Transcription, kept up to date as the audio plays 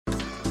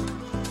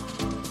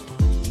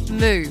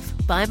Move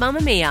by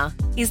Mamamia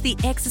is the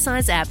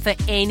exercise app for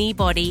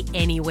anybody,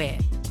 anywhere.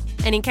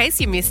 And in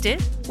case you missed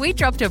it, we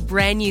dropped a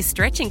brand new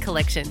stretching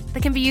collection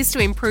that can be used to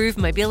improve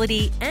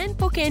mobility and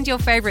bookend your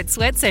favourite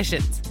sweat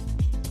sessions.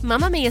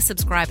 Mamamia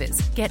subscribers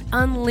get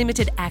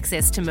unlimited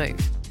access to Move,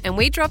 and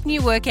we drop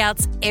new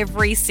workouts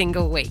every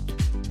single week.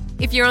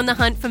 If you're on the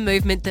hunt for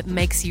movement that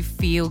makes you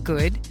feel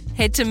good,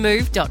 head to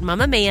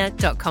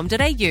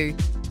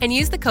move.mamamia.com.au and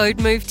use the code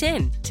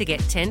MOVE10 to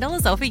get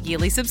 $10 off a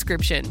yearly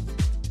subscription.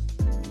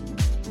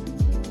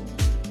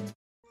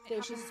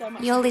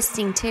 You're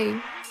listening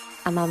to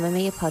a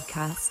Mamamia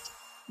podcast.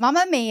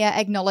 Mamamia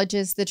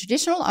acknowledges the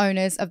traditional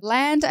owners of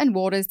land and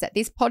waters that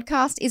this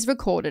podcast is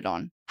recorded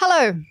on.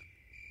 Hello.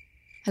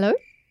 Hello?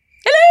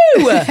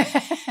 Hello!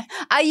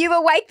 Are you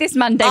awake this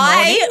Monday morning?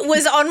 I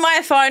was on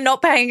my phone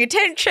not paying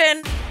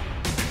attention.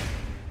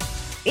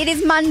 It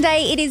is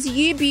Monday. It is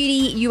You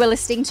Beauty. You are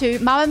listening to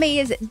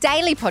Mamamia's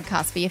daily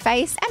podcast for your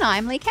face, and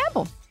I'm Lee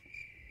Campbell.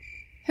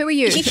 Who are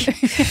you?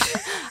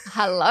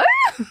 Hello?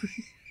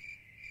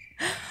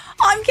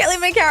 I'm Kelly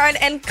McCarran,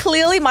 and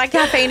clearly my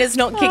caffeine has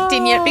not kicked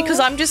in yet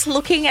because I'm just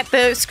looking at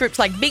the script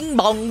like bing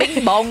bong,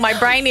 bing bong. My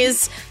brain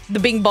is the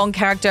bing bong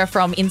character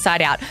from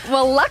Inside Out.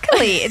 Well,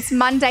 luckily it's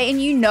Monday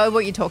and you know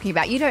what you're talking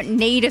about. You don't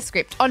need a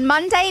script. On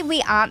Monday,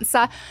 we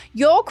answer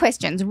your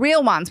questions,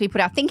 real ones. We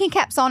put our thinking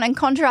caps on and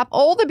conjure up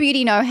all the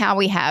beauty know-how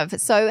we have.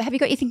 So have you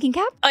got your thinking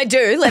cap? I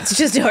do. Let's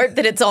just hope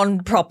that it's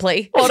on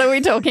properly. What are we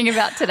talking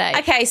about today?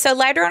 Okay, so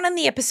later on in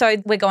the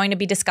episode, we're going to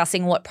be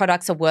discussing what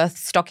products are worth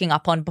stocking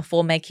up on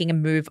before making a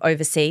move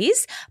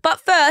overseas. But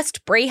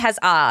first, Brie has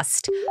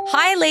asked,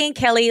 "Hi, Lee and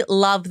Kelly,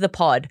 love the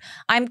pod.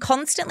 I'm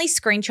constantly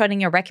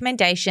screenshotting your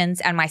recommendations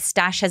and my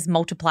stash has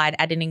multiplied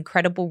at an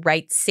incredible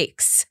rate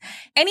 6.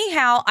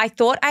 Anyhow, I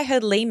thought I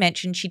heard Lee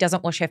mention she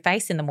doesn't wash her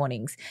face in the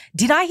mornings.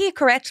 Did I hear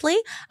correctly?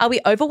 Are we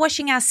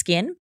overwashing our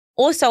skin?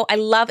 Also, I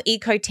love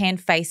EcoTan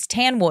Face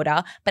Tan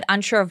Water, but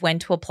unsure of when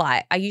to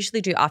apply. I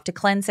usually do after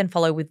cleanse and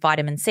follow with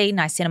vitamin C,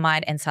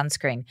 niacinamide, and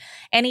sunscreen.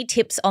 Any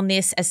tips on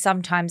this, as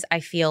sometimes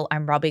I feel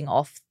I'm rubbing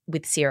off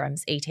with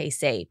serums,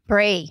 etc.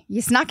 Brie,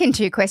 you snuck in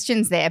 2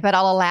 questions there, but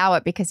I'll allow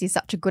it because you're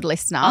such a good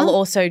listener. I'll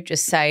also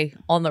just say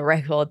on the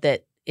record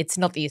that it's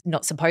not that you're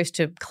not supposed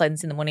to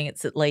cleanse in the morning,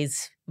 it's that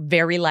Lee's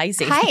very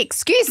lazy. Hey,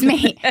 excuse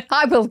me.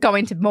 I will go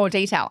into more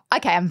detail.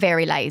 Okay, I'm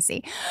very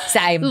lazy.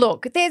 Same.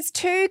 Look, there's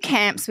 2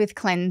 camps with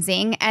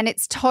cleansing and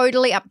it's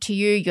totally up to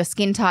you, your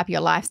skin type, your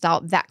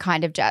lifestyle, that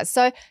kind of jazz.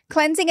 So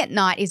cleansing at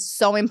night is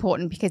so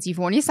important because you've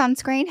worn your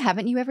sunscreen,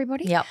 haven't you,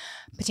 everybody? Yep.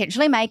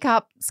 Potentially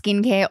makeup,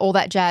 skincare, all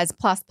that jazz,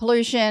 plus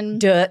pollution.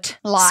 Dirt,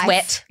 life,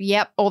 sweat.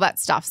 Yep, all that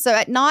stuff. So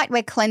at night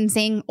we're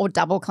cleansing or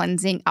double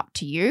cleansing, up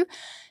to you.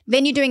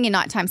 Then you're doing your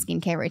nighttime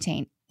skincare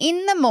routine.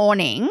 In the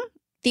morning,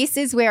 this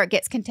is where it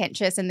gets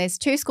contentious and there's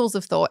 2 schools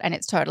of thought and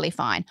it's totally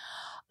fine.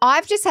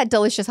 I've just had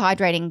delicious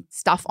hydrating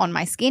stuff on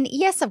my skin.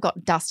 Yes, I've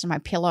got dust on my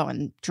pillow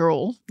and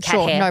drool.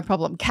 Cat hair. No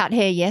problem. Cat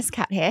hair, yes,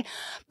 cat hair.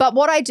 But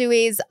what I do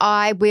is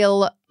I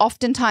will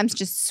oftentimes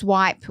just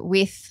swipe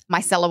with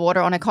micellar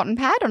water on a cotton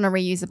pad, on a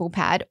reusable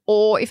pad,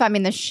 or if I'm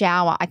in the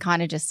shower, I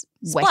kind of just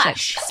Splash. wet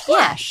it.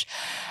 Splash.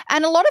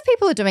 And a lot of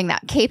people are doing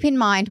that. Keep in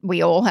mind,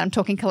 we all, and I'm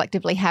talking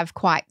collectively, have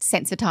quite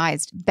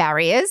sensitized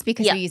barriers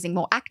because we're using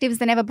more actives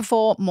than ever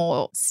before,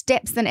 more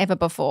steps than ever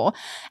before.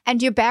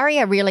 And your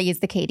barrier really is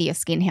the key to your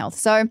skin health.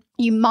 So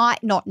you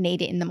might not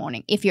need it in the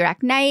morning. If you're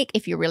acneic,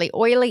 if you're really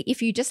oily,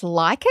 if you just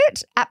like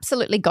it,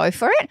 absolutely go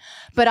for it.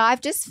 But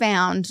I've just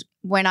found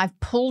when I've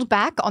pulled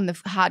back on the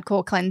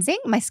hardcore cleansing,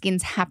 my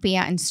skin's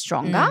happier and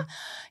stronger.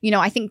 You know,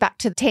 I think back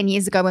to 10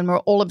 years ago when we were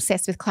all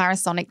obsessed with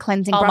Clarisonic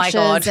cleansing brushes my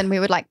God. and we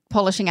were like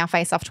polishing our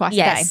face off twice a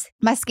day.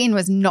 My skin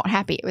was not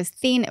happy. It was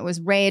thin, it was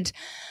red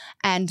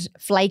and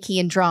flaky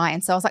and dry.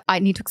 And so I was like, I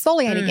need to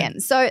exfoliate again.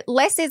 So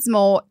less is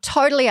more,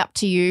 totally up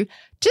to you.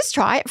 Just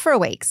try it for a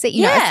week. So,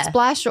 you know, a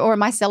splash or a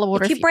micellar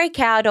water. If you break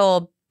out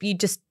or you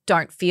just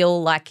don't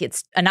feel like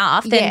it's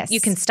enough, then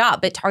you can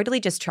stop. But totally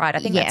just try it. I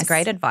think that's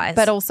great advice.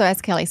 But also,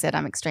 as Kelly said,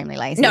 I'm extremely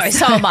lazy. No,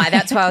 so am I.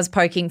 That's why I was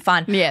poking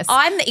fun. Yes.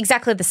 I'm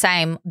exactly the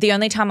same. The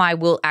only time I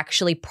will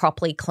actually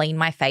properly clean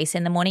my face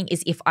in the morning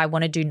is if I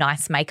want to do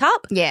nice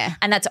makeup. Yeah.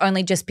 And that's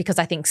only just because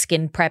I think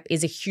skin prep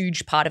is a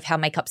huge part of how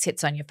makeup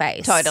sits on your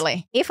face.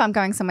 Totally. If I'm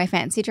going somewhere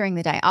fancy during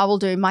the day, I will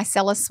do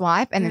micellar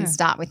swipe and then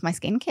start with my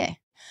skincare.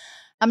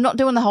 I'm not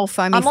doing the whole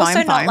foamy I'm also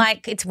foam. not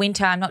like it's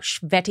winter. I'm not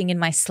vetting in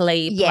my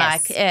sleep.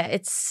 Yes. Like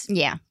it's.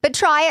 Yeah. But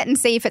try it and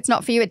see if it's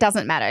not for you. It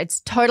doesn't matter.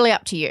 It's totally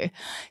up to you.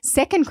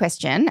 Second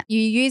question,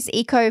 you use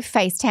Eco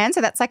Face Tan.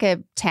 So that's like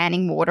a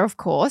tanning water, of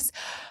course.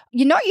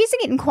 You're not using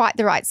it in quite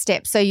the right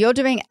steps. So you're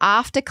doing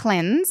after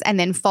cleanse and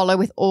then follow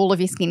with all of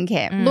your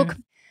skincare. Look,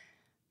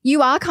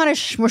 you are kind of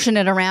smushing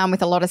it around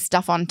with a lot of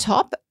stuff on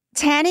top.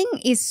 Tanning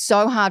is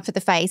so hard for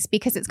the face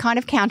because it's kind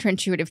of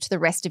counterintuitive to the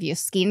rest of your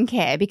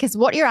skincare because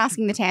what you're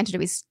asking the tan to do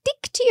is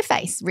stick to your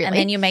face, really. And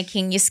then you're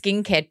making your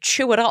skincare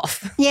chew it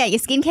off. Yeah, your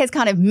skincare is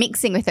kind of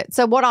mixing with it.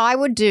 So what I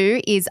would do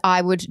is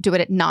I would do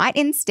it at night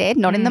instead,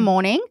 not in the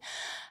morning,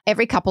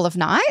 every couple of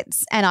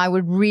nights, and I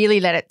would really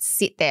let it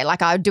sit there.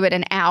 Like I would do it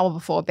an hour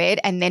before bed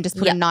and then just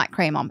put a night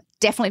cream on.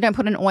 Definitely don't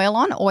put an oil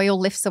on. Oil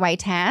lifts away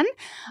tan.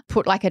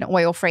 Put like an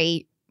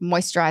oil-free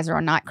moisturizer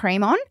or night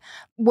cream on.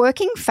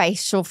 Working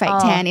facial fake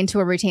tan into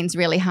a routine is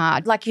really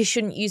hard. Like you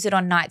shouldn't use it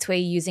on nights where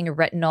you're using a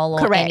retinol or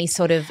Correct. any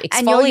sort of exfoliator.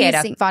 And you're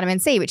using vitamin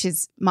C, which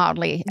is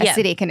mildly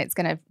acidic and it's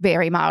going to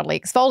very mildly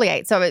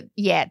exfoliate. So,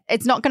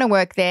 it's not going to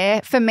work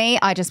there. For me,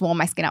 I just warm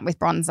my skin up with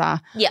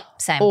bronzer. Yeah,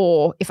 same.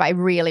 Or if I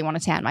really want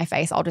to tan my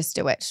face, I'll just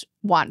do it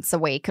once a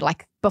week,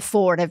 like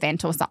before an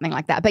event or something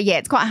like that. But yeah,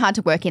 it's quite hard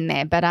to work in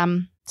there. But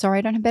sorry,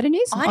 I don't have better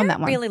news on that one. I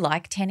don't really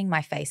like tanning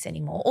my face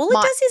anymore. All it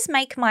does is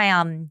make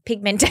my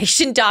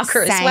pigmentation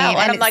darker as well.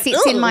 And I'm like, it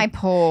sits in my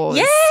pores.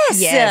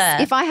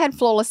 Yes. If I had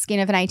flawless skin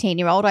of an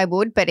 18-year-old, I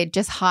would, but it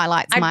just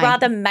highlights I'd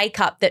rather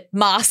makeup that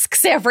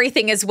masks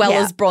everything as well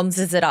as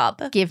bronzes it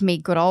up. Give me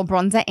good old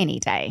bronzer any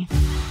day.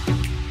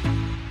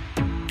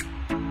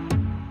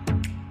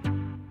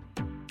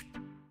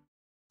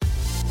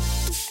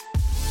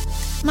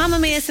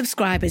 Mamamia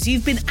subscribers,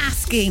 you've been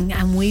asking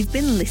and we've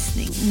been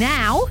listening.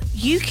 Now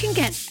you can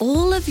get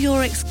all of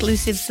your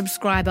exclusive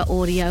subscriber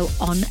audio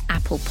on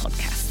Apple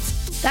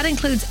Podcasts. That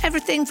includes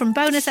everything from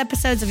bonus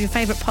episodes of your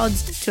favourite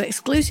pods to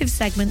exclusive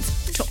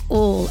segments to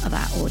all of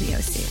our audio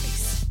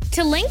series.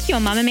 To link your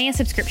Mamamia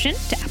subscription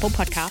to Apple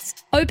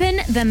Podcasts, open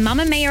the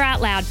Mamamia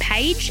Out Loud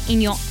page in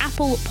your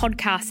Apple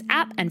Podcasts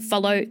app and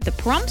follow the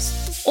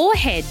prompts, or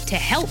head to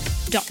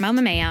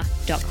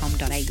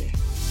help.mamamia.com.au.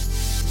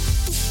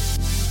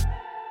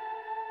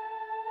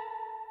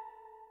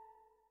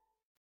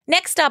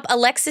 Next up,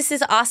 Alexis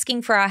is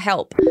asking for our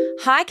help.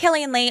 Hi,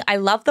 Kelly and Lee. I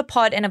love the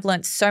pod and have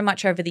learnt so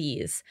much over the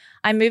years.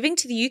 I'm moving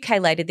to the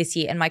UK later this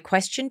year and my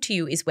question to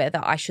you is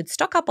whether I should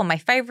stock up on my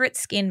favourite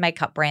skin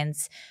makeup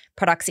brands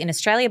products in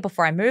Australia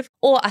before I move,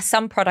 or are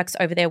some products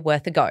over there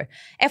worth a go?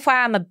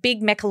 FYI, I'm a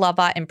big Mecca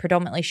lover and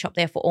predominantly shop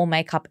there for all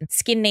makeup and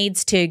skin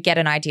needs to get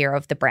an idea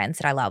of the brands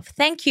that I love.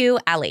 Thank you,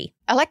 Ali.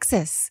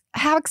 Alexis,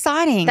 how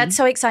exciting. That's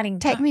so exciting.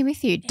 Take me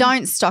with you.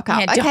 Don't stock up.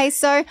 Yeah, okay,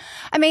 so,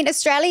 I mean,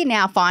 Australia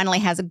now finally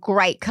has a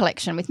great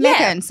collection with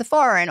Mecca and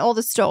Sephora and all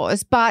the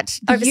stores, but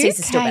the overseas UK,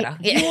 is still better.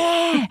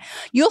 Yeah.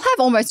 You'll have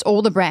almost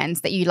all the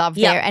brands that you love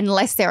there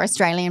unless they're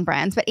Australian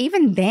brands. But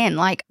even then,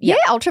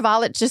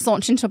 Ultraviolet just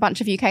launched into a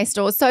bunch of UK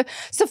stores. So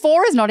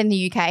Sephora's not in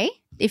the UK.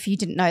 If you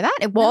didn't know that,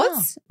 it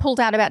was pulled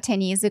out about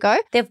 10 years ago.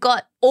 They've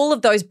got all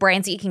of those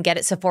brands that you can get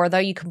at Sephora, though.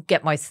 You can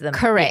get most of them.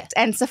 Correct.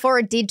 Yeah. And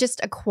Sephora did just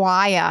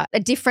acquire a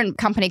different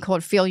company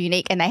called Feel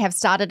Unique, and they have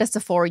started a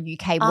Sephora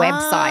UK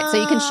website.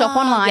 So you can shop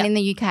online in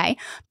the UK.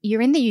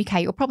 You're in the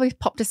UK, you'll probably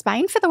pop to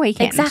Spain for the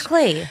weekend.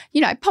 Exactly.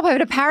 You know, pop over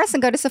to Paris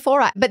and go to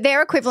Sephora. But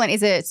their equivalent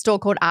is a store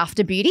called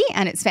After Beauty,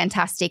 and it's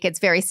fantastic. It's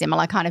very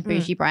similar kind of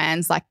bougie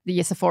brands like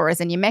your Sephoras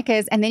and your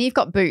Meccas. And then you've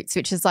got Boots,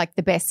 which is like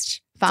the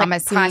best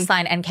pharmacy. Like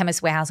Priceline and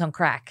Chemist Warehouse on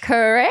crack.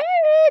 Correct.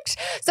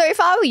 So if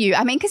I were you,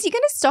 I mean, because you're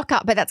going to stock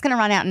up, but that's going to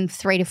run out in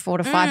 3 to 4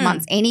 to 5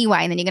 months anyway,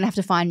 and then you're going to have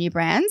to find new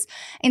brands.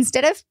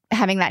 Instead of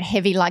having that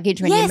heavy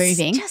luggage when you're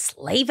moving, just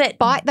leave it.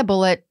 Bite the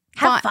bullet.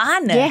 Have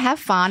fun. Yeah, have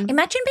fun.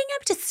 Imagine being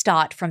able to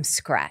start from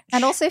scratch.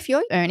 And also if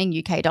you're earning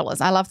UK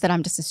dollars, I love that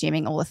I'm just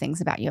assuming all the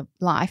things about your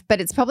life, but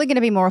it's probably going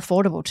to be more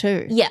affordable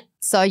too. Yeah.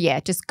 So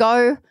just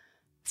go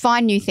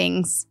find new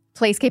things.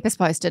 Please keep us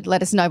posted.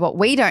 Let us know what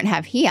we don't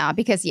have here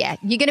because, you're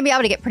going to be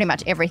able to get pretty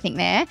much everything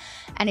there.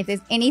 And if there's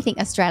anything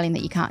Australian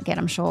that you can't get,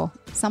 I'm sure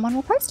someone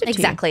will post it to you.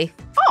 Exactly.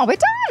 Oh, we're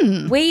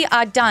done. We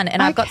are done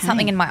and I've got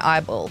something in my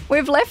eyeball.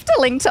 We've left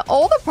a link to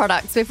all the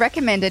products we've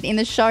recommended in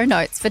the show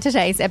notes for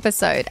today's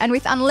episode. And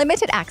with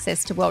unlimited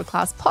access to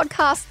world-class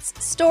podcasts,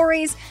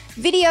 stories,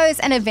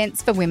 videos and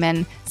events for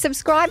women,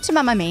 subscribe to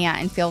Mamamia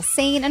and feel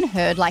seen and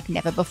heard like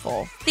never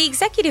before. The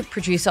executive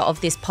producer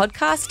of this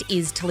podcast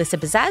is Talissa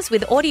Bazaz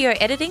with audio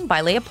editing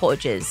by Leah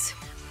Porges.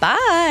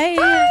 Bye.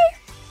 Bye.